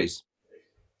 2-match series?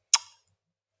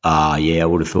 Yeah, I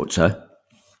would have thought so.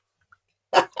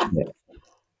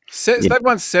 They've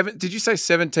won 7. Did you say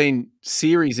 17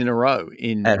 series in a row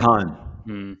at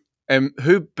home? And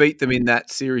who beat them in that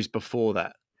series before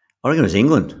that? I reckon it was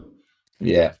England.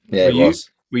 Yeah, it was.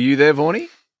 Were you there, Vaughany?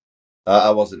 I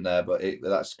wasn't there, but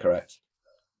that's correct.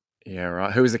 Yeah,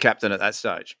 right. Who was the captain at that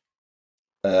stage?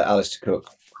 Alistair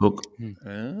Cook.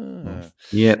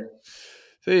 Yeah.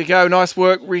 There you go. Nice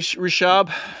work,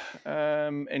 Rishabh.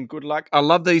 And good luck. I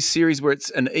love these series where it's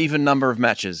an even number of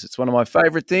matches. It's one of my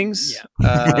favourite things.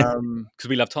 Yeah. Because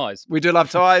we love ties. We do love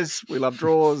ties. We love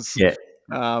draws. Yeah.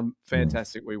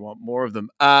 Fantastic. We want more of them.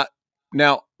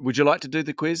 Now, would you like to do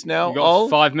the quiz now? You've got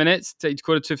 5 minutes to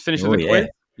finish with the quiz.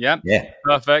 Yeah.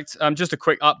 Perfect. Just a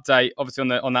quick update,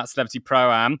 obviously, on that Celebrity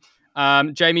Pro-Am.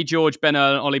 Jamie George,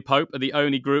 Bethell and Ollie Pope are the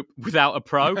only group without a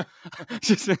pro.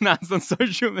 Just announced on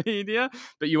social media.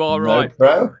 But you are right.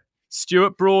 Pro?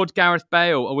 Stuart Broad, Gareth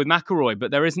Bale are with McElroy,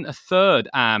 but there isn't a third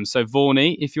AM. So,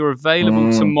 Vaughany, if you're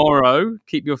available tomorrow,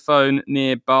 keep your phone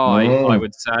nearby, I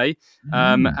would say.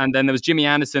 And then there was Jimmy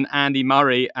Anderson, Andy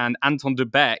Murray, and Anton de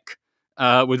Beek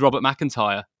with Robert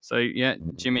McIntyre. So, yeah,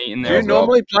 Jimmy in there. Do you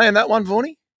normally play in that one,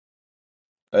 Vaughany?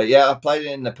 Yeah, I've played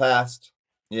it in the past.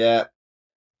 Yeah.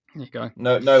 There you go.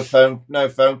 No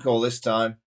phone call this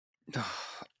time.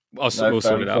 We'll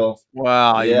sort it out.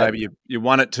 Wow, maybe you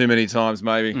won it too many times,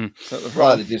 maybe.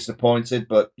 Slightly disappointed,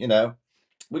 but,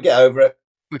 we get over it.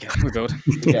 We're good.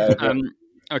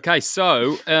 Okay,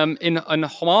 so in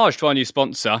homage to our new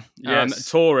sponsor,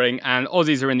 Touring, and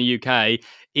Aussies are in the UK,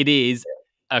 it is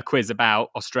a quiz about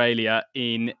Australia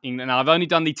in England. Now, I've only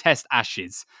done the Test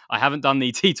Ashes. I haven't done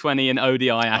the T20 and ODI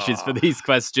Ashes for these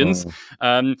questions,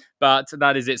 but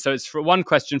that is it. So it's for one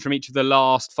question from each of the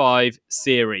last 5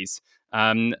 series.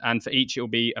 And for each, it will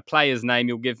be a player's name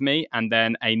you'll give me and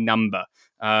then a number,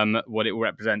 what it will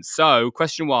represent. So,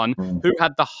 question 1, who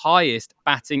had the highest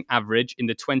batting average in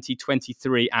the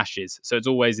 2023 Ashes? So, it's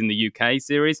always in the UK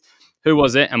series. Who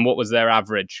was it and what was their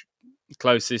average?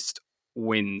 Closest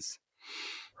wins.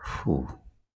 Oh.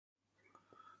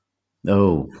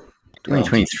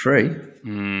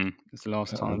 2023. It's the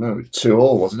last time. No,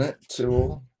 2-2, wasn't it?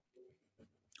 2-2.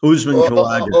 Usman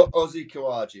Khawaja. Aussie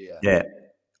Khawaja, Yeah.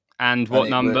 And what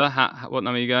number? What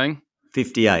number are you going?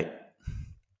 58.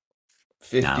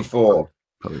 54. No,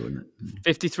 probably wouldn't.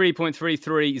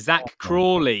 53.33. Zach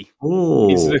Crawley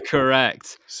Oh. is the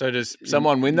correct. So does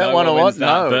someone win that one or what?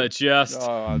 No. But just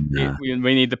we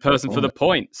need the person for the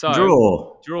point.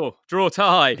 So draw,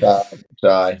 tie.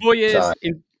 4 years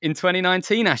in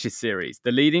 2019 Ashes series,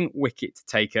 the leading wicket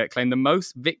taker claimed the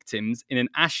most victims in an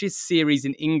Ashes series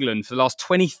in England for the last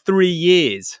 23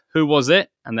 years. Who was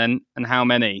it? And how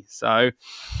many? So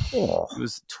it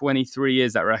was 23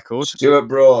 years, that record. Stuart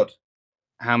Broad.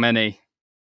 How many?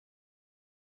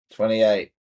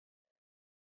 28.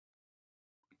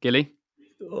 Gilly?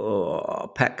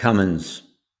 Pat Cummins.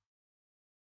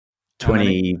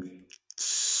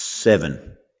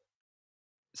 27.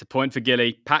 It's a point for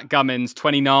Gilly. Pat Cummins,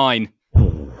 29.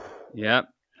 Yeah.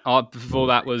 Before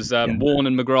that was Warren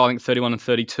and McGuirk, I think 31 and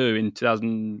 32 in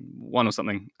 2001 or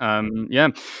something.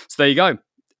 So there you go.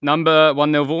 Number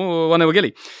 1-0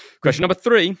 Gilly. Question number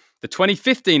 3. The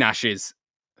 2015 Ashes.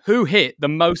 Who hit the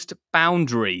most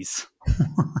boundaries?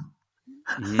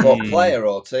 What, player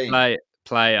or team?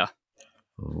 Player.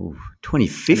 Oh,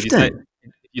 2015.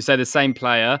 If you say the same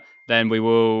player, then we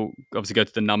will obviously go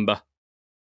to the number.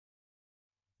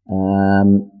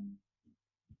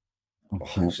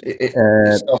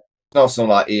 It's not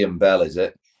someone like Ian Bell, is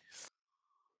it?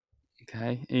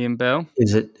 Okay, Ian Bell.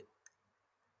 Is it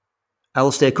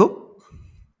Alistair Cook?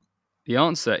 The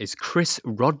answer is Chris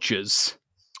Rogers.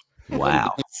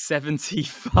 Wow.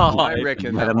 75. I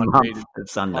reckon that one needed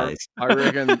Sundays. I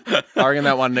reckon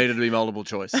that one needed to be multiple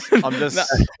choice. I'm not.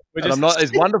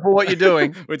 It's wonderful what you're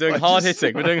doing. We're doing hard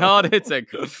hitting.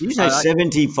 You say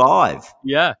 75.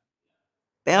 Yeah.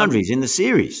 Boundaries in the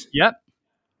series. Yep.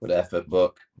 Good effort,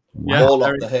 Buck. Yeah, all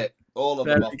off the hip. All of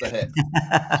them off the hip.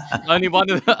 only one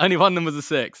of them was a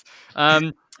 6.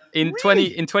 In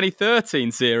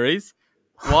 2013 series,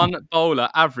 one bowler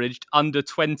averaged under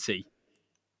 20.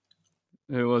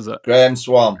 Who was it? Graham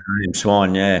Swan. Graham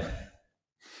Swan, yeah.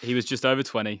 He was just over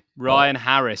 20. Ryan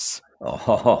Harris.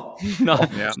 Oh,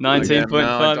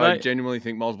 19.5. I genuinely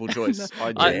think multiple choice.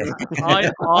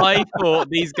 I thought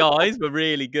these guys were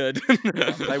really good.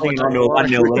 They went on to a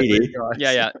 1-0 lead.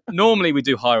 Yeah. Normally we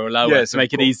do higher or lower yes, to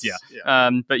make it easier.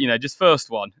 Yeah. But just first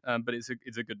one. But it's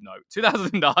a good note.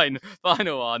 2009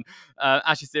 final one.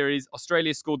 Ashes series.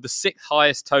 Australia scored the 6th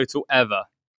highest total ever.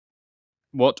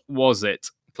 What was it?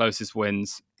 Closest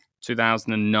wins.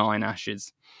 2009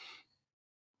 Ashes.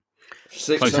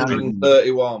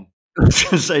 631.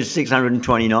 So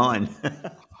 629.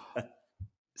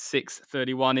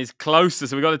 631 is closer,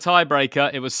 so we got a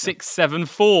tiebreaker. It was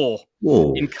 674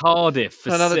 in Cardiff.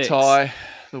 Another tie.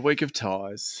 The week of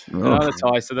ties. Another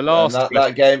tie. So the last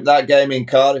that game in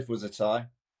Cardiff was a tie.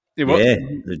 It was.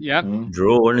 Yeah.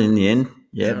 Draw in the end.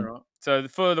 Yeah. Right. So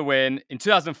for the win in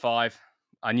 2005,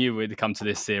 I knew we'd come to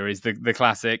this series, the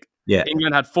classic. Yeah.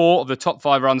 England had 4 of the top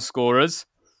 5 run scorers,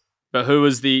 but who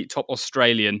was the top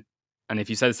Australian? And if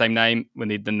you say the same name, we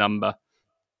need the number.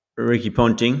 Ricky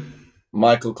Ponting.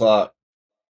 Michael Clark.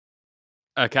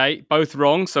 Okay, both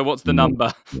wrong. So what's the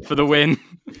number for the win?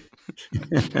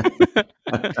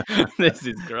 This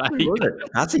is great. Who was it?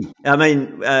 Hussey. I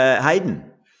mean,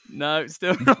 Hayden. No,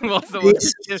 still wrong. What's the one?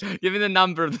 Give me the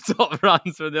number of the top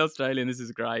runs for the Australian. This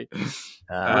is great.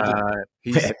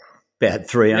 He's about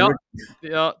 300.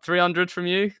 Yeah, 300 from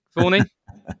you, Vaughany.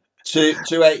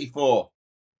 284.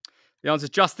 The answer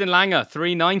is Justin Langer,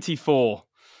 394.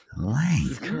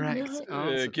 This is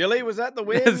correct. Gilly, was that the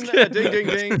win? Ding, ding,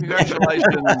 ding.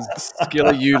 Congratulations,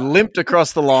 Gilly. You limped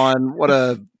across the line. What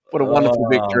a wonderful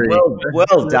victory.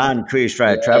 Well done, Career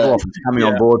Australia Travel Office, coming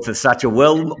on board for such a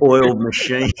well-oiled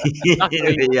machine. What are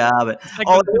you going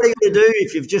to do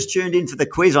if you've just tuned in for the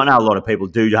quiz? I know a lot of people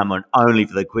do come on only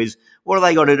for the quiz. What do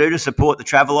they got to do to support the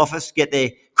travel office, get their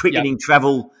cricketing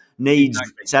travel needs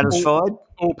satisfied?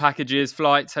 All packages,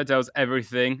 flights, hotels,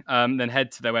 everything. Then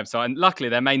head to their website. And luckily,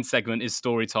 their main segment is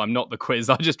story time, not the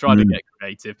quiz. I just tried to get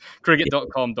creative.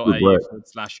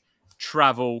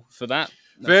 cricket.com.au/travel for that.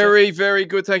 Very, very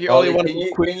good. Thank you, Ollie.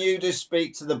 Can you just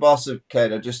speak to the boss of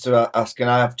Cato just to ask, can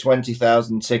I have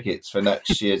 20,000 tickets for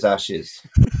next year's Ashes?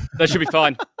 That should be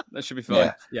fine.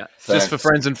 Yeah. Just for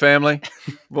friends and family.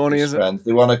 Vaughany, is friends.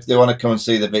 They want to come and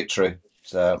see the victory.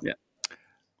 So yeah.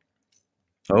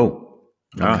 Oh.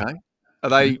 Okay. Are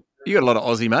they? You got a lot of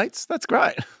Aussie mates. That's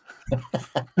great.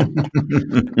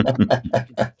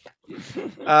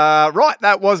 Right.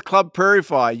 That was Club Prairie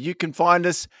Fire. You can find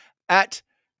us at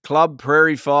Club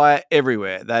Prairie Fire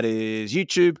everywhere. That is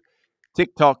YouTube,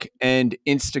 TikTok and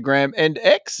Instagram and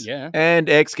X. Yeah. And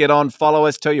X, get on, follow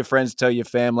us, tell your friends, tell your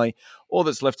family. All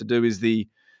that's left to do is the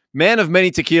man of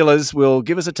many tequilas will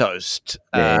give us a toast.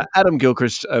 Yeah. Adam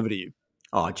Gilchrist, over to you.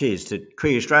 Oh, cheers to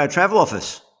Cree Australia Travel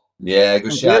Office. Yeah,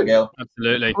 good shout, Gil.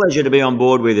 Absolutely. Pleasure to be on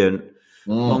board with you.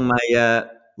 Long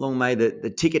may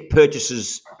the ticket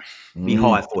purchases be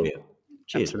high for you.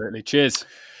 Cheers. Absolutely. Cheers.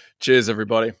 Cheers,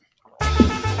 everybody.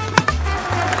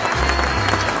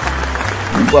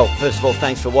 Well, first of all,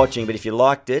 thanks for watching. But if you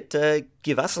liked it,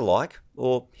 give us a like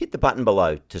or hit the button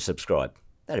below to subscribe.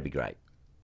 That'd be great.